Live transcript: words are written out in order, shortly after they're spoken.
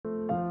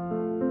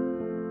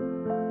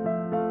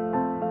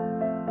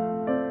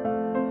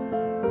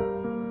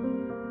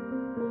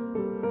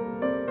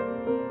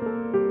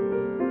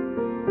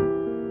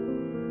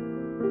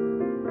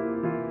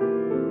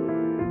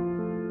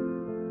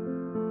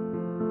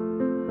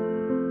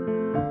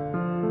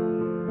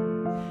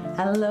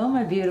Hello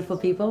my beautiful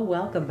people,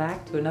 welcome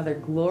back to another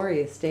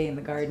glorious day in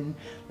the garden.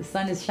 The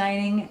sun is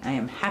shining, I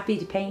am happy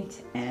to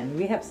paint, and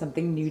we have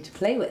something new to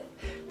play with.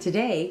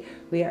 Today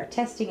we are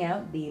testing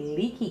out the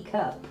Leaky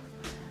Cup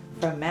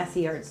from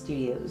Masse Art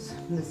Studios.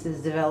 This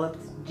is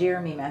developed,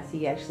 Jeremy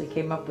Masse actually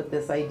came up with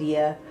this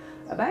idea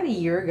about a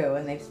year ago,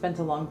 and they've spent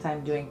a long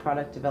time doing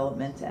product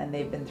development and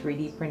they've been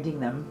 3D printing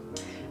them,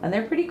 and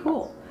they're pretty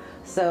cool.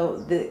 So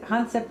the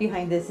concept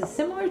behind this is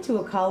similar to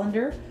a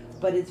colander,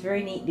 but it's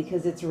very neat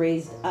because it's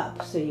raised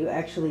up. So you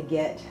actually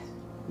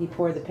you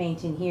pour the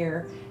paint in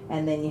here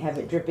and then you have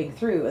it dripping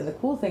through. And the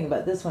cool thing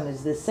about this one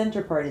is this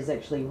center part is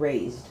actually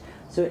raised.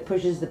 So it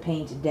pushes the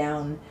paint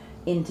down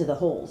into the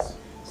holes.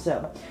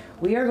 So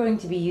we are going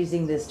to be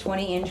using this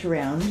 20-inch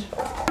round.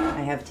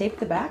 I have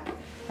taped the back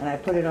and I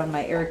put it on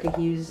my Erica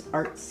Hughes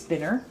art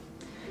spinner.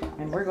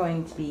 And we're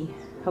going to be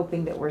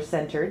hoping that we're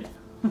centered.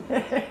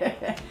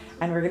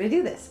 And we're going to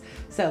do this.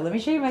 So let me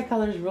show you my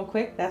colors real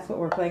quick. That's what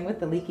we're playing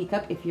with, the Leaky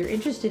Cup. If you're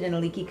interested in a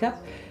Leaky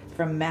Cup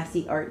from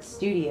Masse Art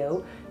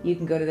Studio, you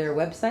can go to their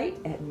website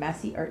at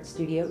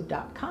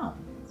masseartstudio.com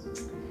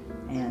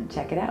and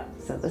check it out.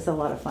 So this is a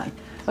lot of fun.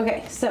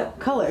 Okay, so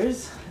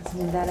colors. Let's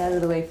move that out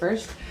of the way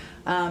first.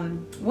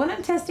 When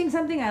I'm testing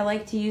something, I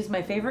like to use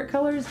my favorite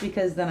colors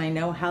because then I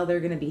know how they're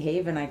going to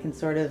behave and I can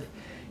sort of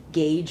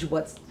gauge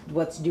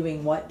what's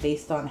doing what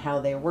based on how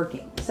they're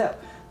working. So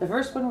the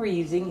first one we're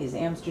using is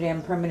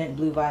Amsterdam Permanent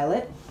Blue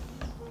Violet,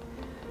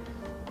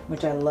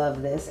 which I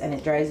love this, and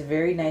it dries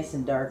very nice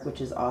and dark,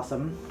 which is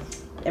awesome.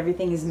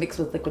 Everything is mixed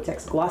with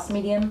Liquitex gloss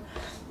medium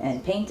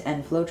and paint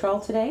and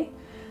Floetrol today.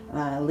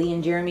 Lee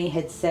and Jeremy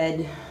had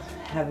said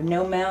have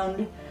no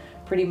mound,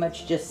 pretty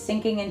much just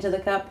sinking into the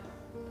cup,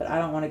 but I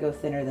don't want to go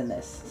thinner than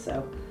this,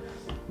 so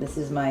this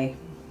is my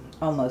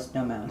almost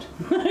no mound.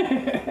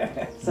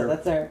 So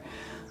that's our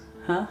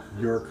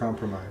your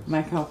compromise.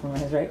 My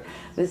compromise, right?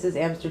 This is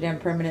Amsterdam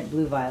Permanent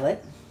Blue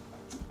Violet.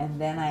 And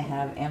then I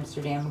have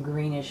Amsterdam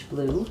Greenish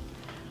Blue,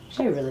 which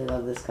I really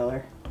love this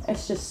color.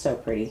 It's just so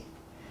pretty.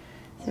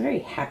 It's a very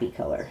happy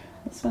color.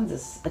 This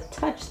one's a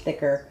touch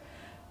thicker,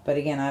 but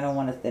again, I don't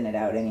want to thin it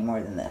out any more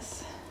than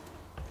this.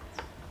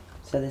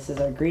 So this is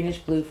our Greenish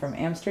Blue from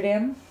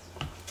Amsterdam.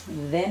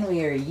 Then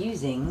we are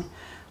using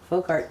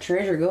Folk Art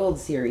Treasure Gold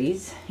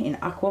series in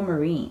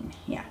Aquamarine.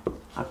 Yeah,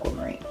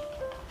 Aquamarine.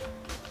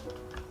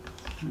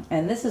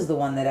 And this is the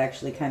one that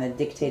actually kind of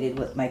dictated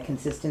what my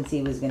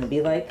consistency was going to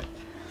be like,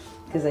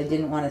 because I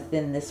didn't want to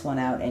thin this one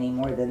out any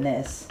more than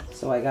this,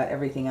 so I got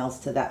everything else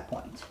to that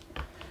point.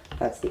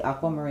 That's the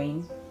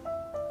Aquamarine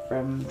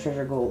from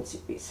Treasure Gold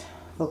series,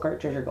 Folk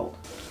Art Treasure Gold.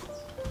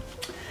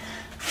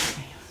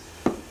 Okay.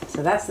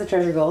 So that's the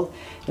Treasure Gold.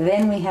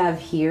 Then we have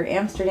here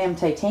Amsterdam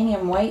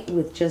Titanium White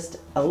with just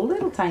a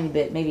little tiny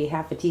bit, maybe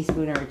half a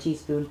teaspoon or a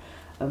teaspoon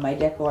of my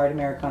DecoArt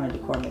Americana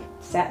Decor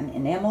Satin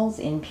Enamels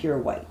in pure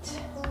white.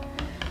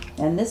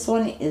 And this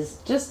one is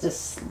just a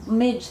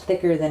smidge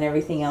thicker than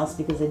everything else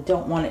because I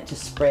don't want it to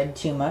spread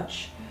too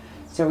much.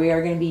 So we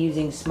are going to be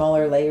using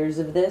smaller layers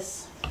of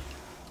this.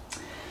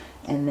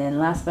 And then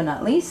last but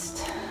not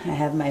least, I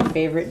have my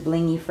favorite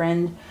blingy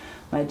friend,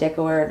 my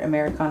DecoArt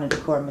Americana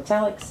Decor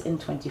Metallics in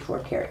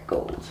 24 karat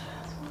gold.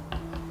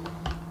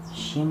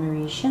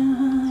 Shimmery,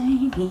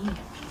 shiny.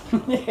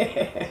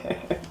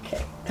 Okay.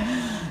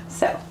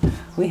 So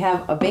we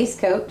have a base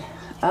coat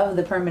of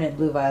the Permanent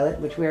Blue Violet,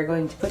 which we are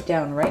going to put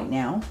down right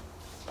now.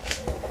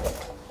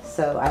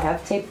 So I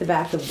have taped the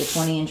back of the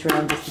 20-inch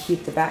round just to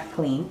keep the back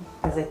clean,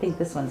 because I think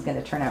this one's going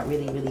to turn out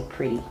really, really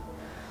pretty.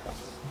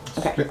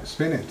 Okay.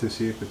 Spin it to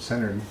see if it's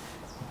centered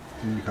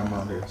when you come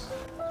on this.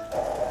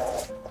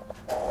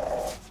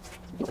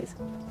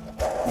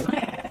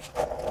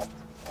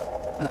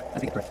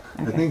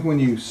 I think when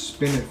you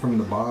spin it from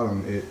the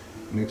bottom, it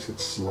makes it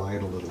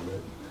slide a little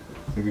bit.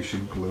 Maybe you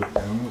should glue it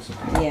down with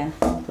something. Yeah,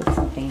 put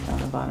some paint on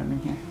the bottom in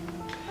here.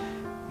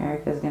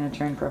 Erica's going to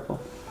turn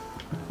purple.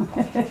 I'll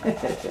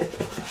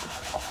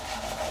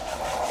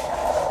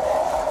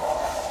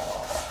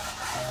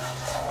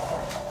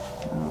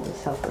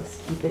just help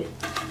us keep it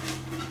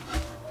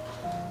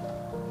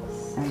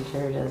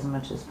centered as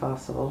much as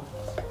possible.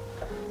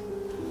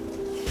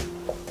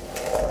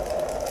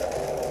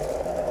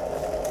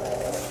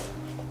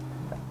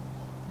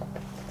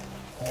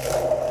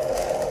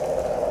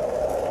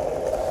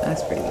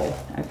 That's pretty good.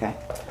 Okay.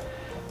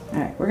 All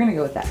right, we're going to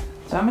go with that.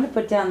 So I'm going to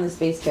put down this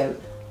base coat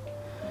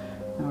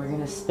and we're going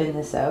to spin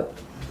this out.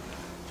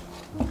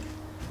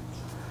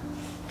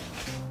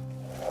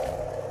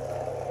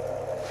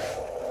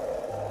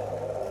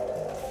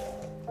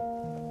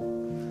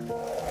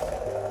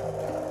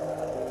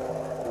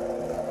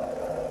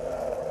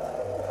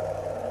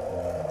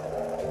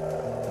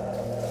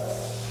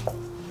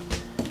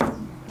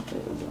 Put a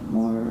little bit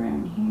more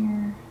around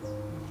here.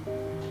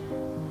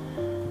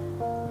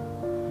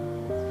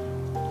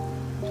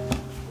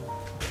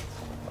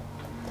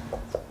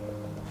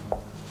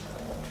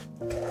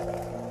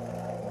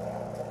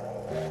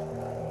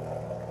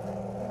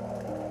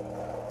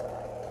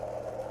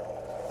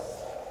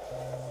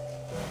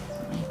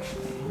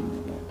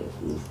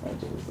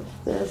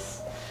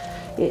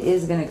 It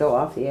is going to go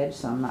off the edge,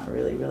 so I'm not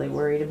really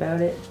worried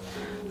about it.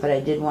 But I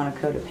did want a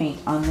coat of paint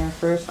on there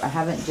first. I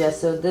haven't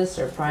gessoed this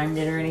or primed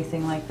it or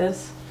anything like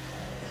this.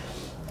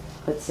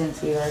 But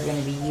since we are going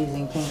to be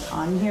using paint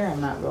on here,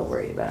 I'm not real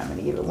worried about it. I'm going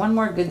to give it one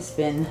more good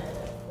spin.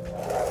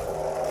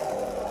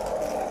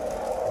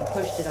 I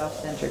pushed it off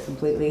center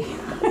completely.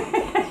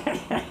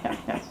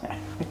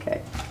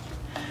 Okay.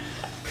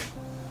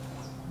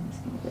 I'm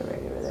just going to go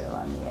right over there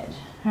along the edge.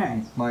 All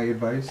right. My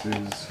advice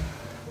is,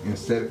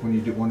 instead, when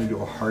you want to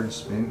do a hard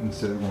spin,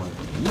 instead of going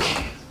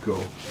go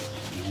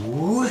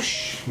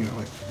whoosh, you know,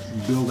 like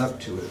build up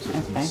to it so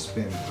it can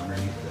spin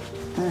underneath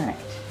it. All right.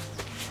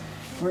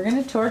 We're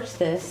going to torch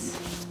this,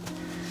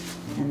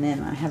 and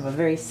then I have a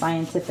very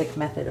scientific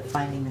method of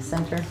finding the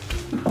center.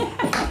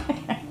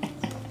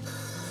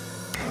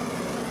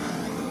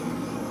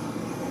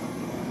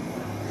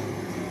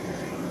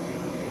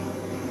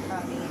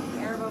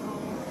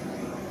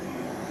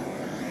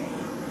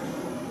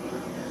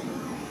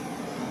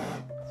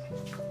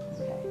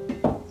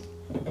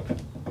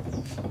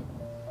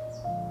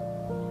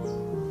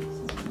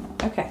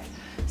 Okay,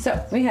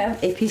 so we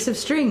have a piece of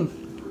string.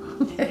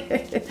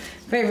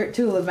 Favorite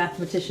tool of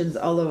mathematicians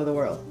all over the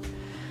world.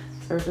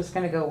 So we're just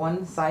going to go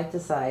one side to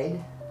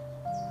side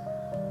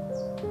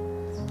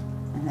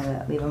and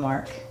then leave a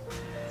mark,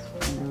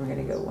 and then we're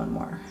going to go one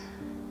more.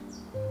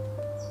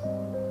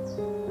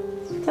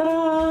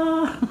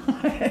 Ta-da!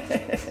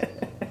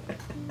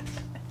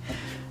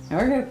 And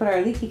we're going to put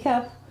our leaky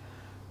cup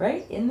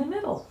right in the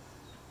middle.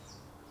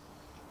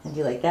 How'd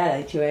you like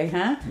that, HUA,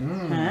 huh?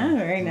 Huh?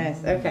 Very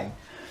nice. Okay.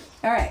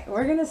 All right,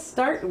 we're going to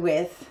start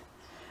with,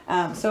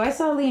 so I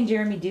saw Lee and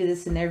Jeremy do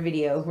this in their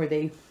video where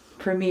they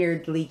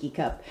premiered Leaky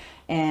Cup,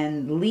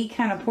 and Lee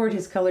kind of poured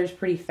his colors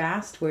pretty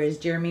fast, whereas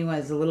Jeremy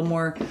was a little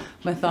more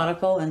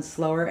methodical and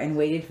slower and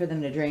waited for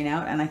them to drain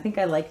out, and I think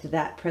I liked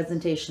that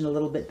presentation a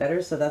little bit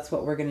better, so that's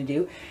what we're going to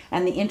do.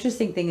 And the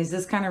interesting thing is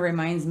this kind of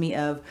reminds me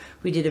of,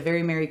 we did a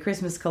Very Merry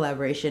Christmas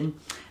collaboration,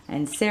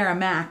 and Sarah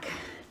Mack,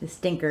 the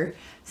stinker,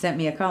 sent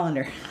me a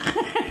colander.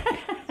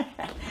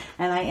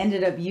 And I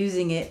ended up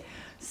using it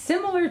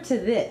similar to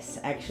this,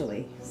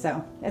 actually.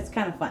 So it's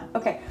kind of fun.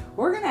 Okay,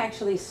 we're gonna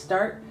actually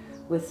start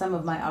with some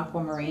of my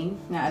Aquamarine.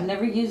 Now, I've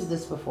never used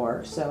this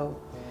before, so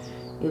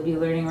you'll be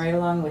learning right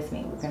along with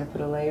me. We're gonna put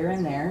a layer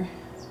in there,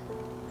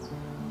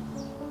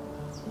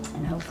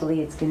 and hopefully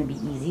it's gonna be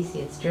easy. See,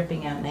 it's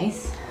dripping out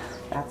nice.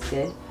 That's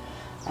good.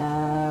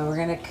 We're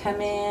gonna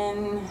come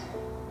in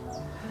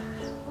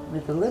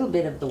with a little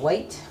bit of the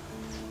white.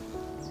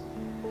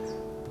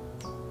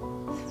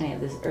 I have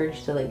this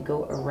urge to like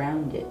go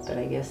around it, but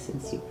I guess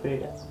since you put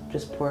it,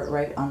 just pour it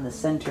right on the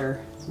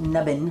center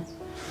nubbin,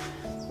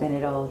 then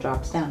it all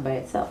drops down by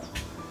itself.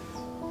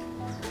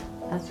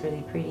 That's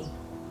really pretty.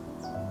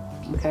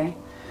 Okay,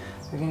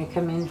 we're gonna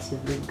come into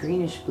the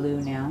greenish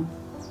blue now.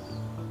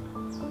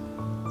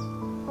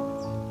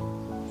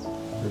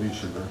 Maybe you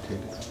should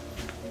rotate it.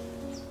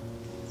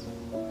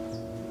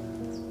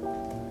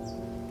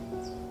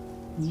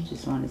 You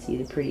just want to see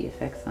the pretty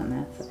effects on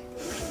that side.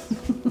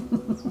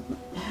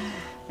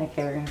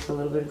 Okay, we're going to put a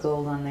little bit of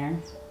gold on there.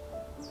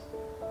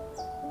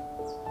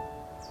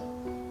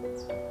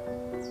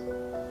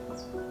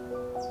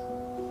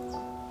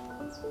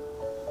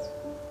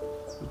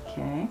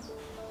 Okay.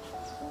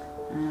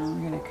 Now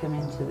we're going to come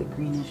into the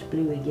greenish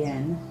blue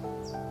again.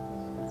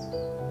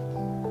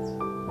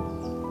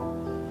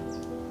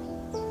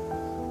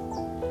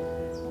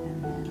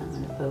 And then I'm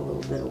going to put a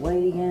little bit of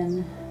white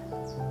again.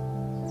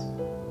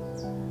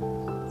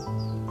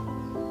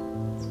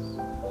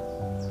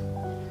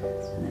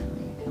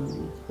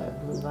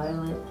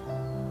 Violet.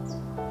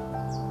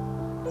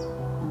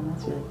 Oh,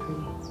 that's really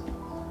pretty.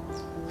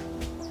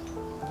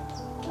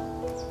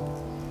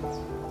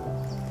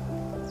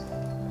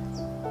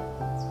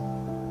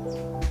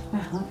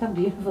 Wow, look how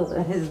beautiful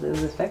that is.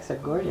 Those effects are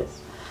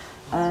gorgeous.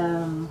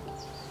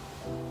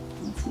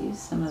 Let's use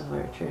some of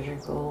our Treasure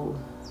Gold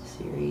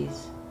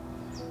series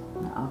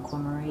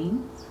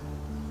Aquamarine.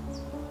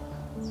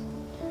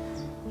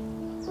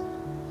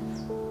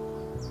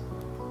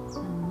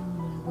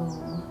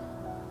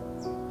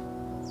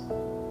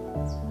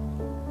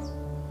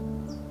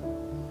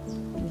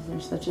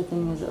 Such a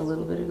thing as a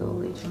little bit of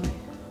gold each way.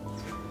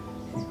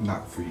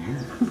 Not for you.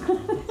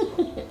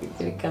 We're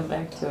gonna come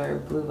back to our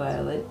blue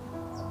violet.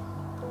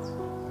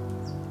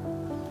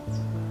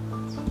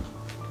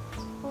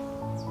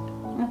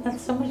 Oh,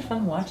 that's so much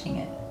fun watching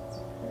it.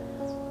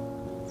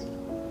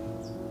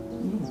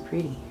 Really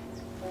pretty.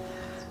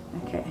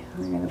 Okay,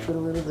 we're gonna put a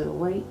little bit of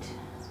white.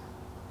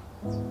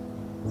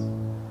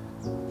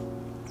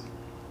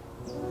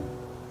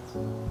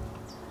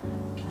 And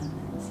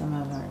then some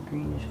of our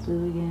greenish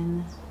blue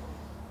again.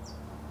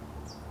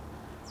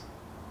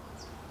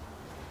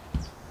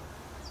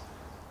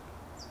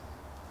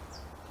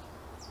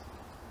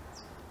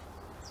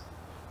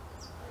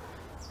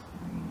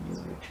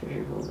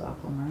 Treasure Gold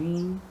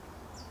Aquamarine.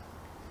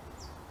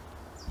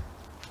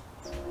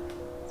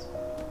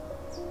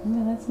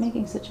 Yeah, that's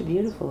making such a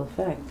beautiful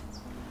effect.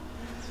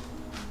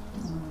 A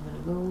little bit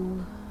of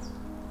gold.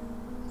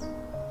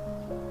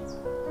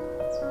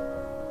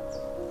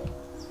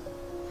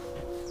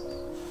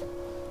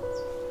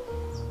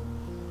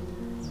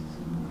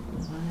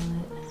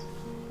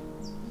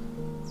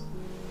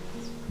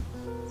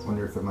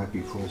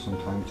 might be cool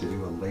sometime to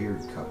do a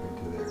layered cup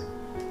into there.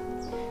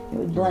 It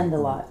would blend a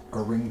lot. A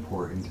ring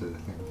pour into the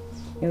thing.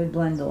 It would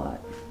blend a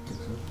lot.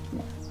 Think so?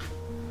 Yeah.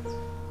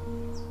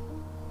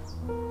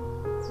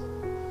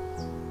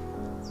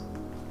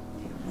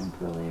 Okay, we're going to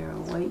put a layer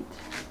of white.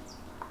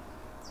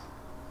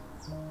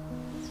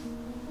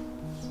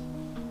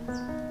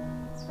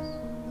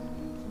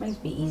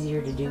 Might be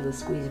easier to do with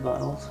squeeze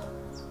bottles.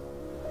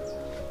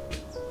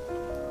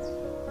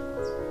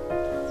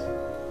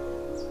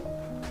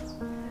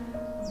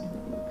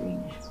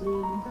 Greenish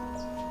blue.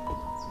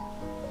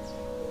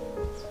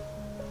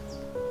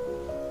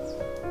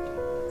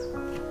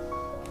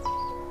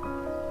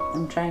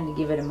 I'm trying to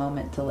give it a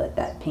moment to let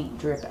that paint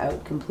drip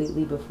out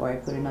completely before I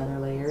put another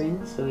layer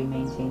in, so we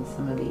maintain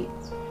some of the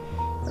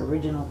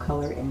original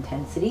color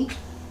intensity.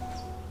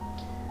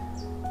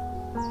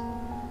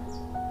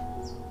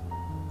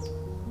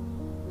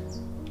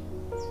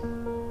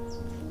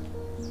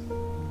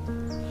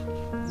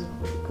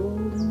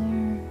 Gold in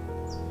there.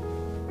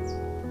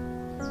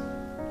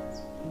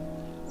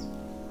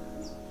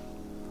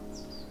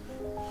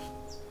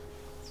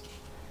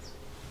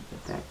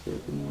 Get back to the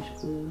greenish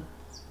blue.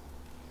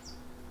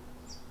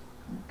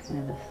 Kind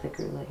of a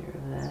thicker layer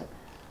of that.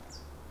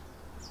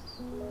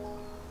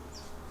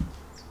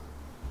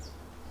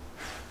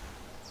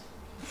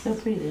 It's so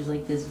pretty. There's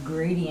like this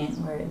gradient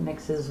where it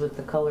mixes with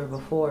the color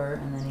before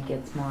and then it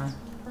gets more.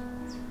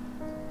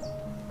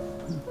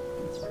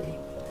 That's pretty.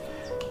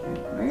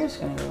 Right, we're just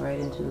going to go right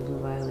into the blue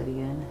violet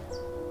again.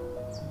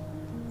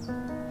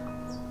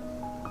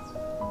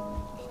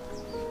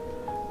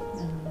 And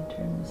I'm going to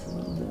turn this a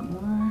little bit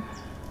more.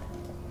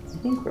 I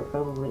think we're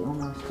probably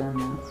almost done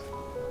now.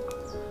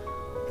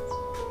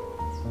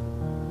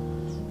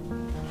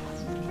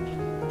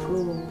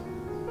 Cool.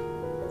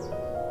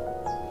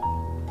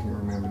 You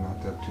remember not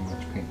to have too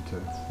much paint to...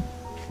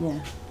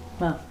 Yeah.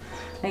 Well,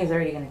 I think it's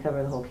already going to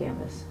cover the whole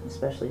canvas,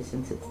 especially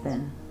since it's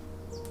thin.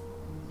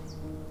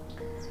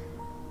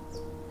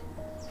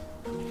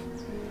 So a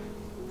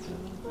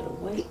little bit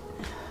of white.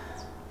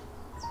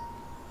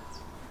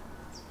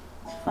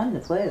 It's fun to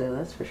play though,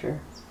 that's for sure.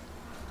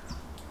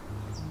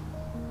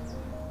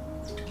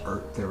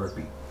 Art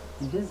therapy.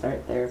 It is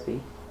art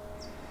therapy.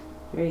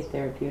 Very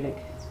therapeutic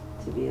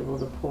to be able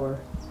to pour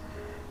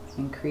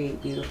and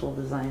create beautiful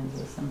designs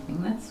with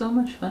something. That's so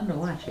much fun to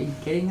watch. Are you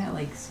getting that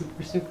like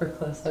super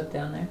close up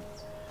down there?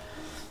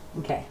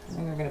 Okay, I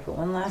think we're gonna put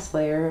one last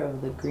layer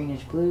of the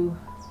greenish blue,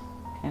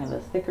 kind of a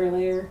thicker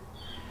layer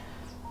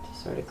to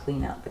sort of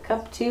clean out the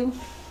cup too.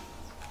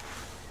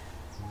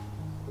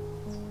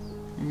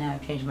 And now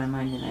I've changed my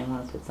mind and I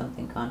want to put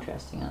something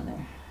contrasting on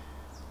there.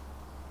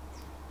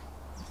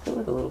 Let's go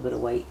with a little bit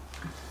of white.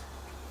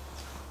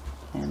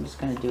 And I'm just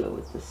going to do it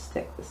with the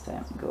stick this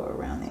time and go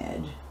around the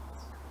edge.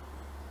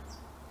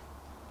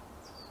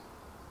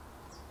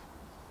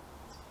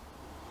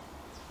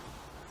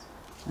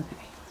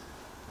 Okay.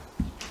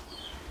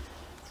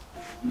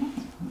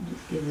 Alright, we'll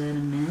just give that a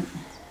minute.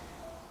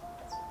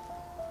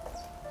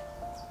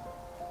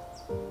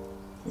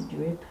 The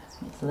drip,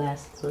 its the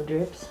last little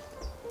drips.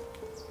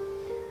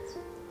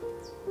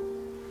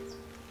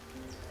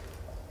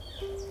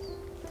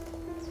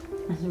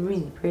 That's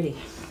really pretty.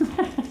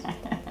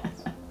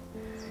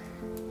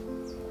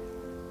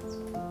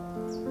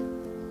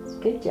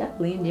 Good job,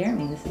 Lee and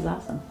Jeremy. This is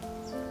awesome.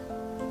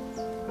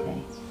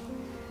 Okay.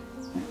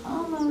 We're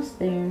almost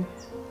there.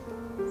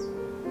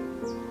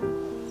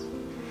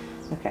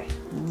 Okay.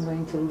 I'm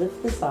going to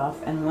lift this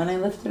off, and when I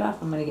lift it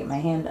off, I'm going to get my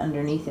hand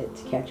underneath it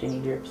to catch any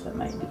drips that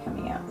might be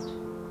coming out.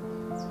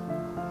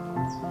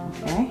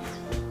 Okay.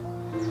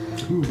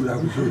 Ooh,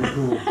 that was really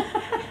cool.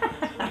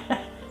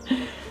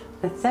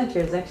 That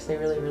center is actually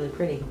really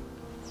pretty.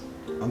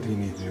 I don't think you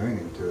need to do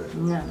anything to it.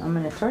 No, I'm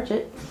going to torch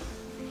it.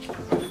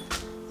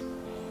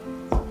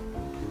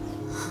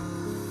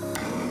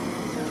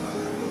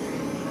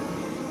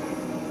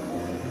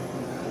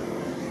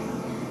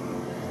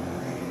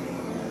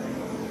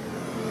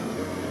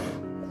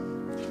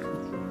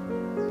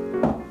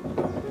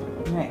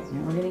 Alright,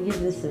 now we're going to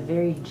give this a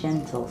very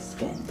gentle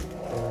spin.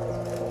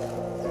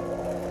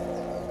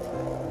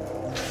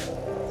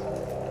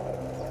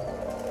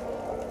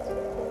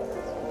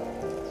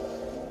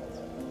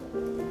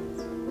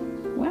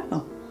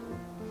 Wow,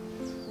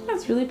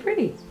 that's really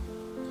pretty.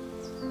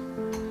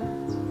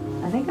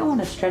 I think I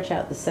want to stretch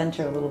out the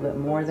center a little bit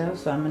more though,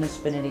 so I'm going to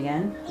spin it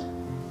again.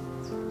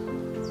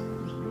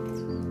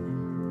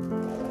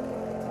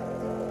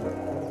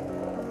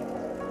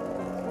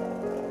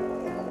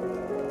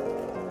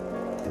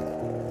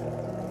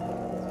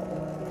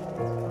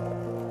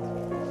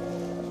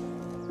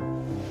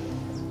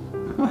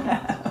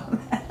 Wow,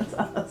 that's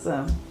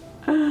awesome.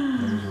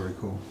 That was very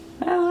cool.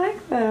 I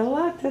like that a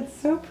lot. That's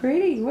so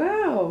pretty.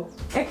 Wow.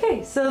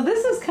 Okay, so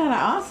this is kind of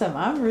awesome.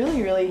 I'm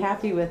really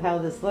happy with how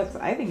this looks.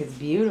 I think it's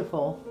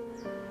beautiful.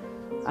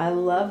 I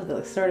love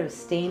the sort of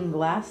stained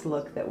glass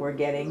look that we're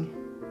getting.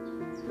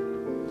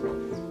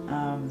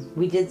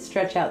 We did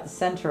stretch out the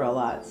center a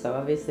lot, so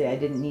obviously I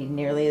didn't need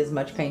nearly as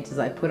much paint as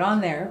I put on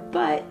there,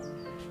 but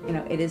you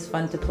know, it is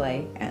fun to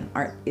play, and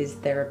art is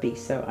therapy.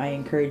 So I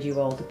encourage you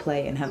all to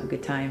play and have a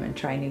good time and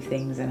try new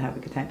things and have a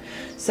good time.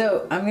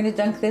 So I'm going to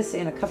dunk this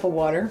in a cup of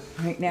water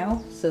right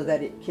now so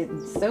that it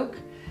can soak.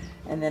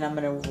 And then I'm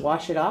going to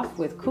wash it off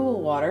with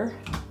cool water,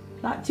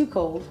 not too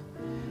cold,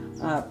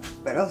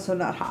 but also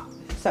not hot.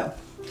 So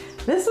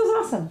this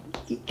was awesome.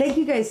 Thank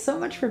you guys so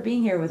much for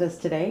being here with us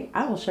today.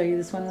 I will show you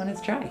this one when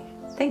it's dry.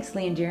 Thanks,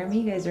 Lee and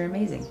Jeremy. You guys are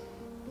amazing.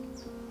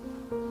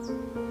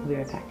 We'll be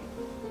right back.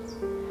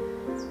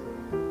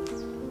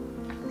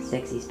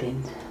 Sexy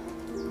spin.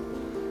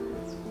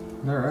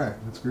 All right,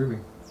 that's groovy.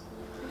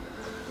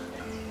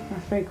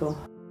 That's very cool.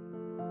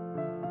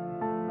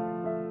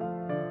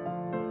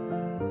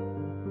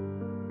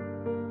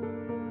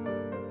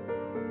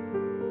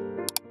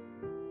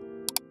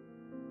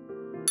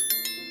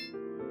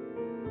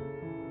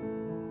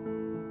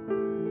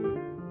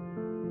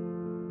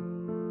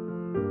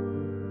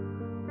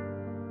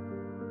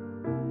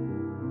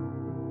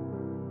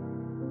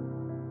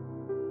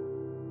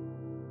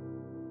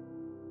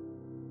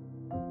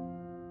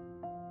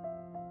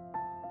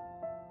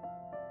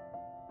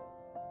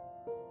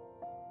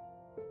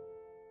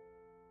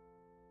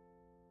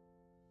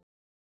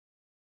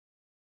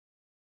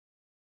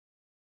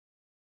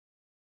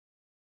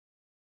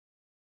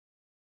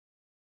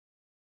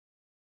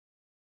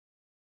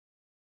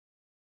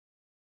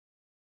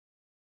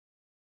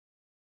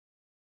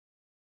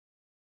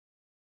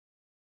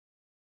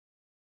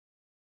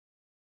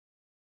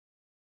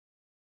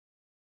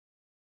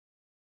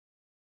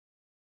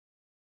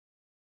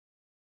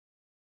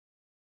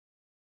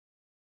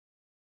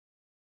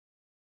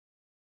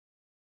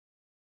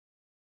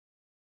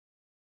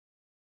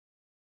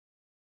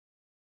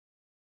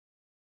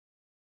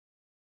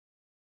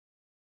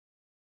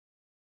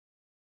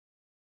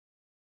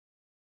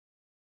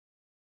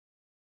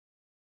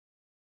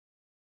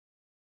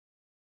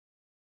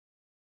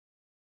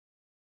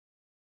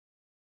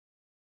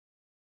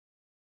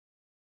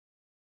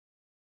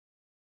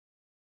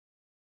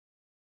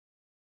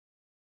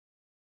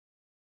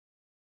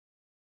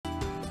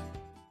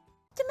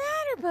 What's the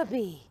matter,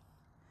 puppy?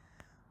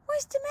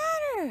 What's the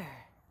matter?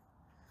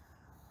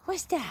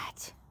 What's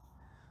that?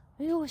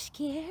 Are you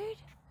scared?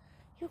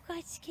 You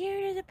got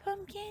scared of the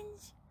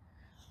pumpkins?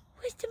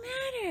 What's the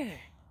matter?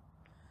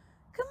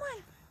 Come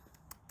on.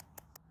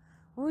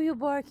 Were you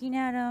barking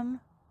at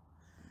them?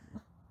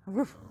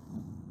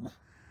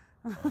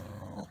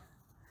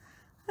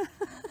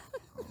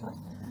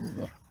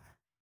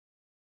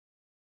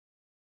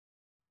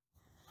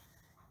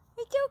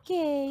 It's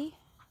okay.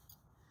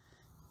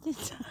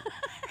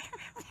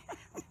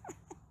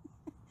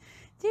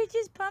 They're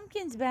just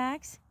pumpkins,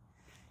 Bax.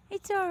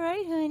 It's all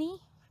right,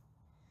 honey.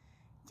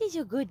 He's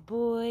a good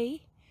boy.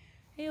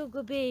 You're a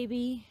good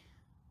baby.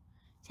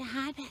 Say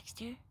hi,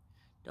 Baxter.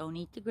 Don't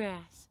eat the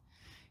grass.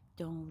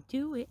 Don't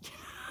do it.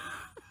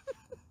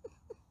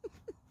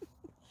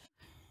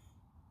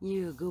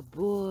 You're a good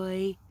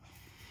boy.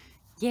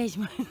 Yes,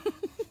 my...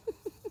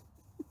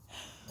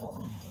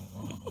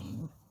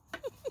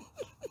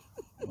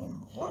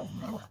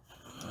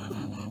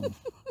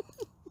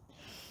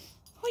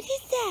 What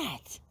is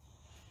that?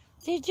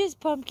 They're just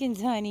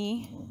pumpkins,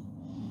 honey.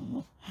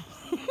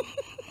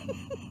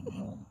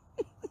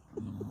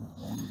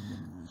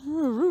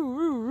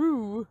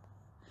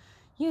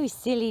 You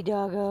silly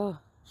doggo.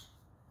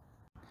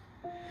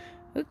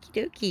 Okie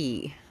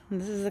dokie.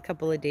 This is a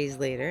couple of days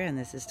later, and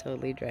this is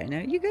totally dry now.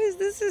 You guys,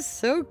 this is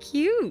so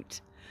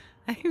cute.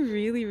 I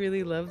really,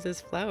 really love this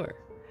flower.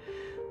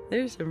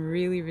 There's some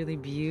really, really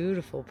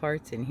beautiful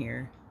parts in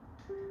here.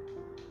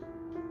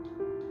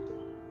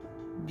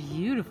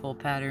 Beautiful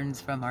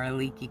patterns from our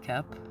Leaky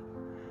Cup.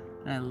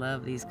 And I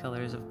love these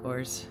colors, of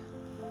course.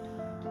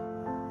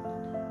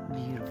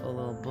 Beautiful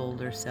little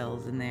boulder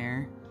cells in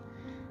there.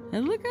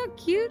 And look how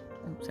cute.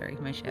 I'm sorry,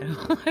 my shadow.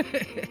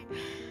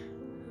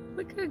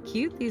 Look how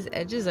cute these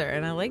edges are.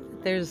 And I like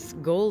that there's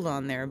gold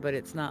on there, but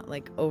it's not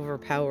like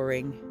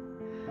overpowering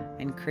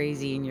and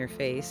crazy in your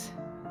face.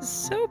 It's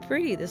so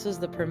pretty. This was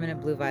the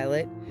permanent blue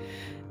violet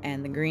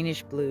and the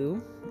greenish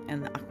blue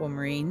and the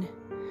aquamarine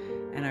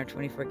and our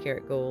 24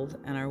 karat gold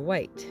and our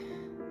white.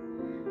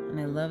 And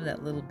I love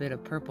that little bit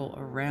of purple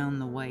around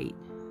the white.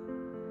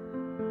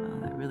 Oh,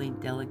 that really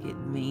delicate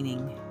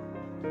veining.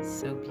 It's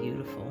so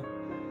beautiful.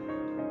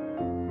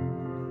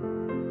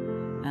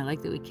 I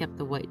like that we kept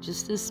the white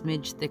just a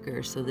smidge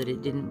thicker so that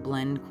it didn't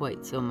blend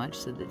quite so much,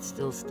 so that it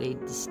still stayed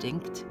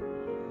distinct.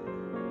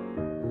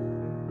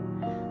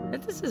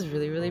 But this is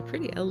really, really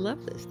pretty. I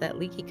love this. That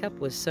Leaky Cup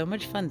was so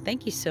much fun.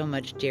 Thank you so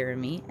much,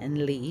 Jeremy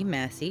and Lee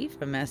Massey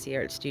from Masse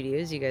Art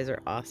Studios. You guys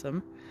are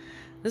awesome.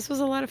 This was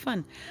a lot of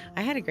fun.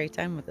 I had a great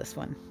time with this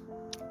one.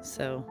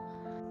 So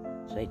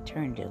I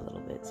turned it a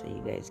little bit so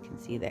you guys can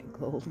see that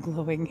gold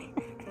glowing.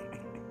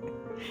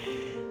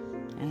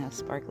 And how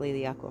sparkly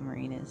the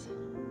aquamarine is.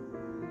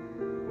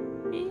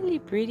 Really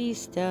pretty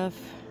stuff.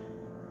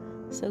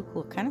 So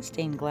cool. Kind of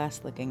stained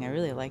glass looking. I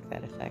really like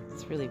that effect.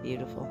 It's really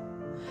beautiful.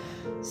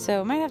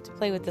 So I might have to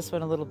play with this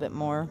one a little bit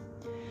more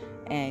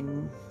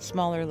and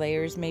smaller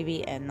layers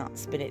maybe, and not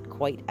spin it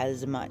quite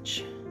as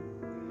much.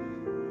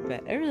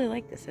 but I really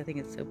like this. I think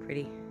it's so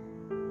pretty.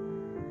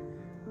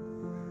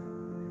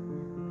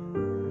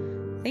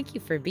 Thank you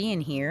for being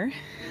here.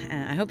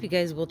 I hope you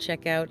guys will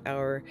check out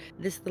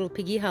this little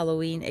piggy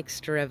Halloween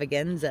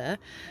extravaganza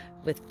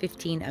with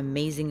 15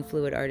 amazing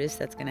fluid artists.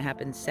 That's going to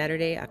happen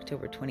Saturday,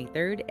 October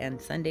 23rd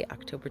and Sunday,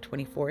 October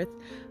 24th.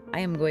 I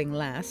am going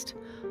last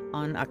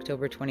on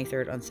October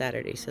 23rd on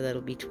Saturday, so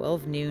that'll be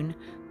 12 noon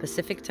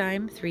Pacific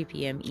time, 3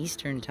 p.m.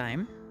 Eastern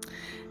time.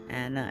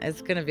 And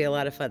it's going to be a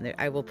lot of fun.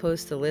 I will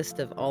post a list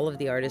of all of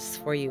the artists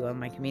for you on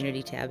my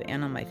community tab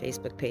and on my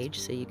Facebook page,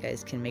 so you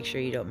guys can make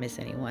sure you don't miss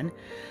anyone.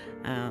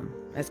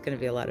 That's going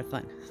to be a lot of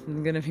fun. It's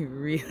going to be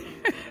really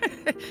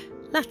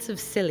lots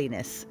of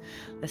silliness.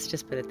 Let's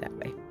just put it that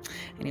way.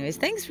 Anyways,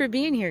 thanks for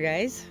being here,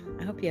 guys.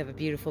 I hope you have a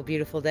beautiful,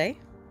 beautiful day.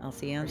 I'll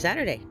see you on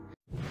Saturday.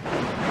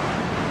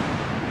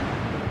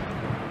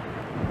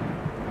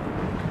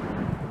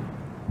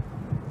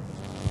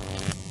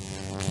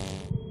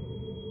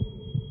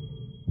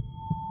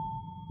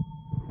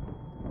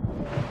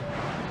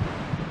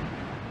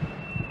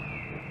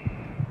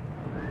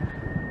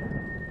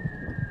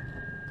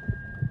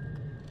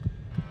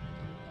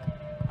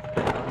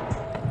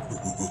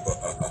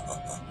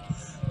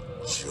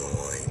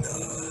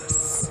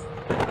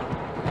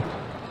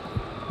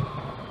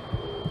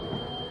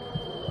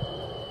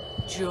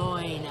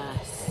 Join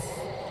us.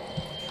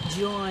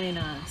 Join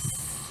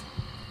us.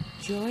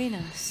 Join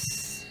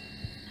us.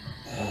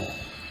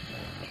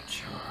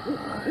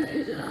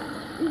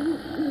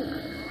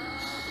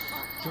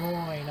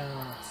 Join us. Join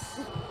us.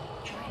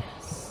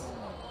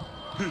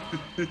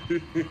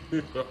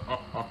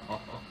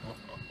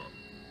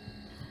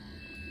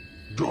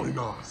 Join us. Join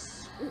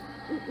us.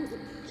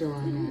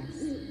 Join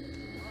us.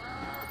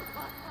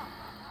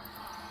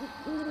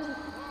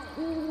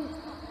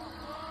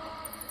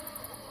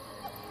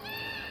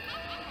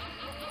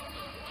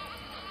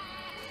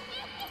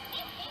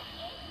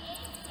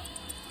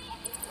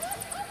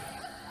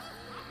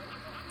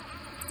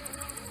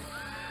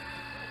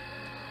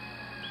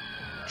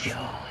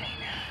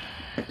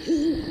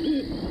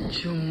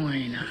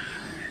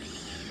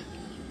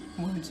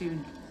 Won't you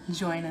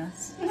join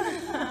us?